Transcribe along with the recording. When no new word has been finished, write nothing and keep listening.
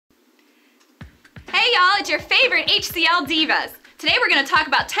Hey y'all, it's your favorite HCL divas. Today we're going to talk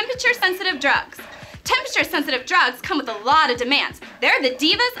about temperature-sensitive drugs. Temperature-sensitive drugs come with a lot of demands. They're the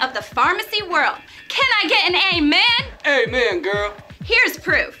divas of the pharmacy world. Can I get an amen? Amen, girl. Here's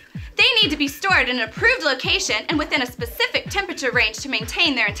proof. They need to be stored in an approved location and within a specific temperature range to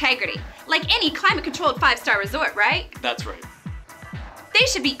maintain their integrity. Like any climate-controlled 5-star resort, right? That's right. They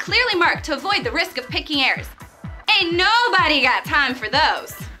should be clearly marked to avoid the risk of picking errors. Ain't nobody got time for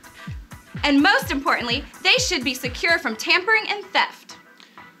those. And most importantly, they should be secure from tampering and theft.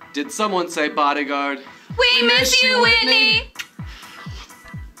 Did someone say bodyguard? We miss you, Whitney!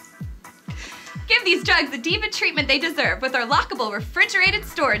 Give these drugs the diva treatment they deserve with our lockable refrigerated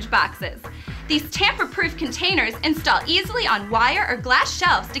storage boxes. These tamper-proof containers install easily on wire or glass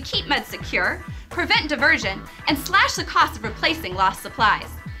shelves to keep meds secure, prevent diversion, and slash the cost of replacing lost supplies.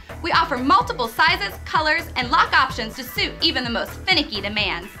 We offer multiple sizes, colors, and lock options to suit even the most finicky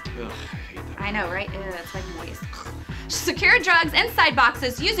demands. Ugh, I hate that. I know, right? It's like waste. Secure drugs inside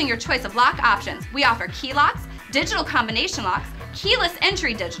boxes using your choice of lock options. We offer key locks, digital combination locks, keyless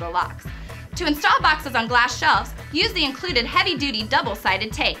entry digital locks. To install boxes on glass shelves, use the included heavy-duty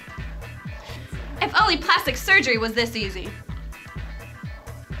double-sided tape. If only plastic surgery was this easy.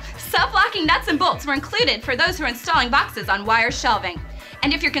 Self-locking nuts and bolts were included for those who are installing boxes on wire shelving.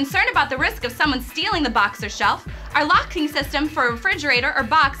 And if you're concerned about the risk of someone stealing the box or shelf, our locking system for a refrigerator or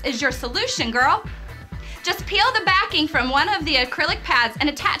box is your solution, girl. Just peel the backing from one of the acrylic pads and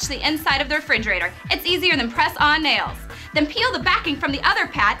attach the inside of the refrigerator. It's easier than press-on nails. Then peel the backing from the other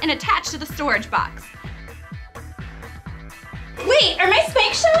pad and attach to the storage box. Wait, are my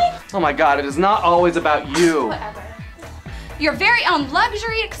Spanx showing? Oh my God, it is not always about you. Whatever. Your very own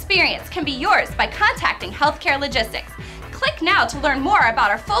luxury experience can be yours by contacting Healthcare Logistics. Click now to learn more about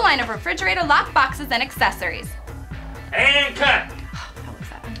our full line of refrigerator lock boxes and accessories. And cut! How was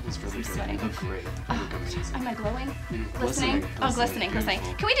that? It's really I'm good. sweating. You look great. You look amazing. Am I glowing? Glistening. Oh, glistening, glistening.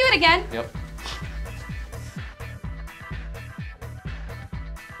 Beautiful. Can we do it again? Yep.